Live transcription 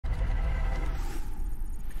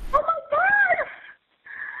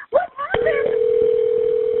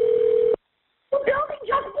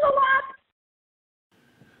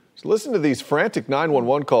So listen to these frantic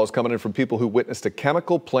 911 calls coming in from people who witnessed a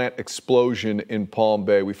chemical plant explosion in Palm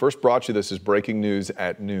Bay. We first brought you this as breaking news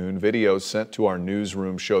at noon. Videos sent to our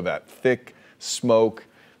newsroom show that thick smoke,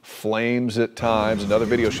 flames at times. Another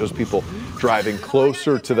video shows people driving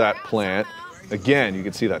closer to that plant. Again, you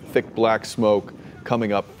can see that thick black smoke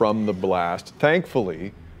coming up from the blast.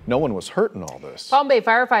 Thankfully, no one was hurt in all this. Palm Bay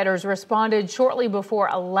firefighters responded shortly before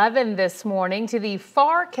 11 this morning to the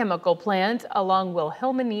Far chemical plant along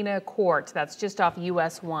Wilhelmina Court. That's just off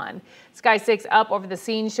US 1. Sky 6 up over the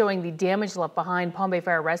scene showing the damage left behind. Palm Bay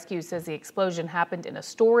Fire Rescue says the explosion happened in a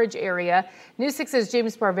storage area. News 6's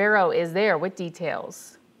James Sparvero is there with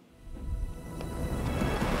details.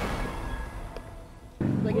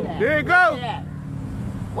 Look at that. There you go.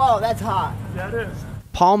 Whoa, that's hot. That is.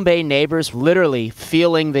 Palm Bay neighbors literally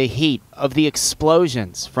feeling the heat of the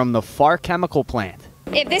explosions from the Far chemical plant.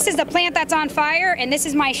 If this is the plant that's on fire and this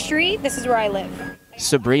is my street, this is where I live.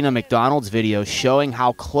 Sabrina McDonald's video showing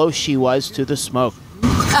how close she was to the smoke.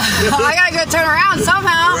 I gotta go turn around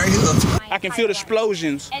somehow. I can feel the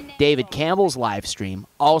explosions. David Campbell's live stream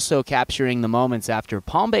also capturing the moments after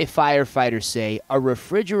Palm Bay firefighters say a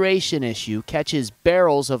refrigeration issue catches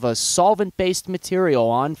barrels of a solvent-based material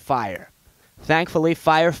on fire. Thankfully,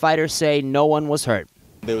 firefighters say no one was hurt.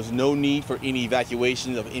 There was no need for any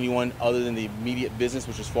evacuation of anyone other than the immediate business,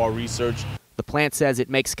 which was for research. The plant says it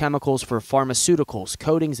makes chemicals for pharmaceuticals,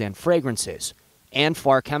 coatings, and fragrances. And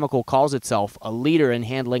Far Chemical calls itself a leader in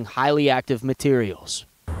handling highly active materials.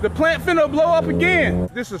 The plant finna blow up again.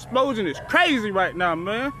 This explosion is crazy right now,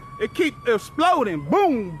 man. It keep exploding.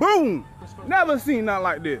 Boom, boom. Never seen nothing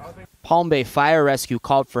like this. Palm Bay Fire Rescue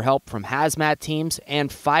called for help from hazmat teams and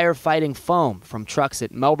firefighting foam from trucks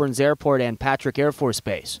at Melbourne's airport and Patrick Air Force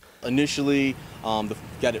Base. Initially,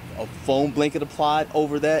 got a foam blanket applied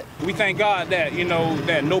over that. We thank God that,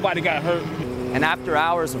 that nobody got hurt. And after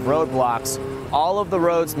hours of roadblocks, all of the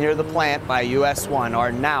roads near the plant by US 1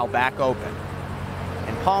 are now back open.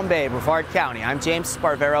 In Palm Bay, Brevard County, I'm James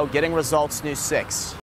Sparvero, getting results News 6.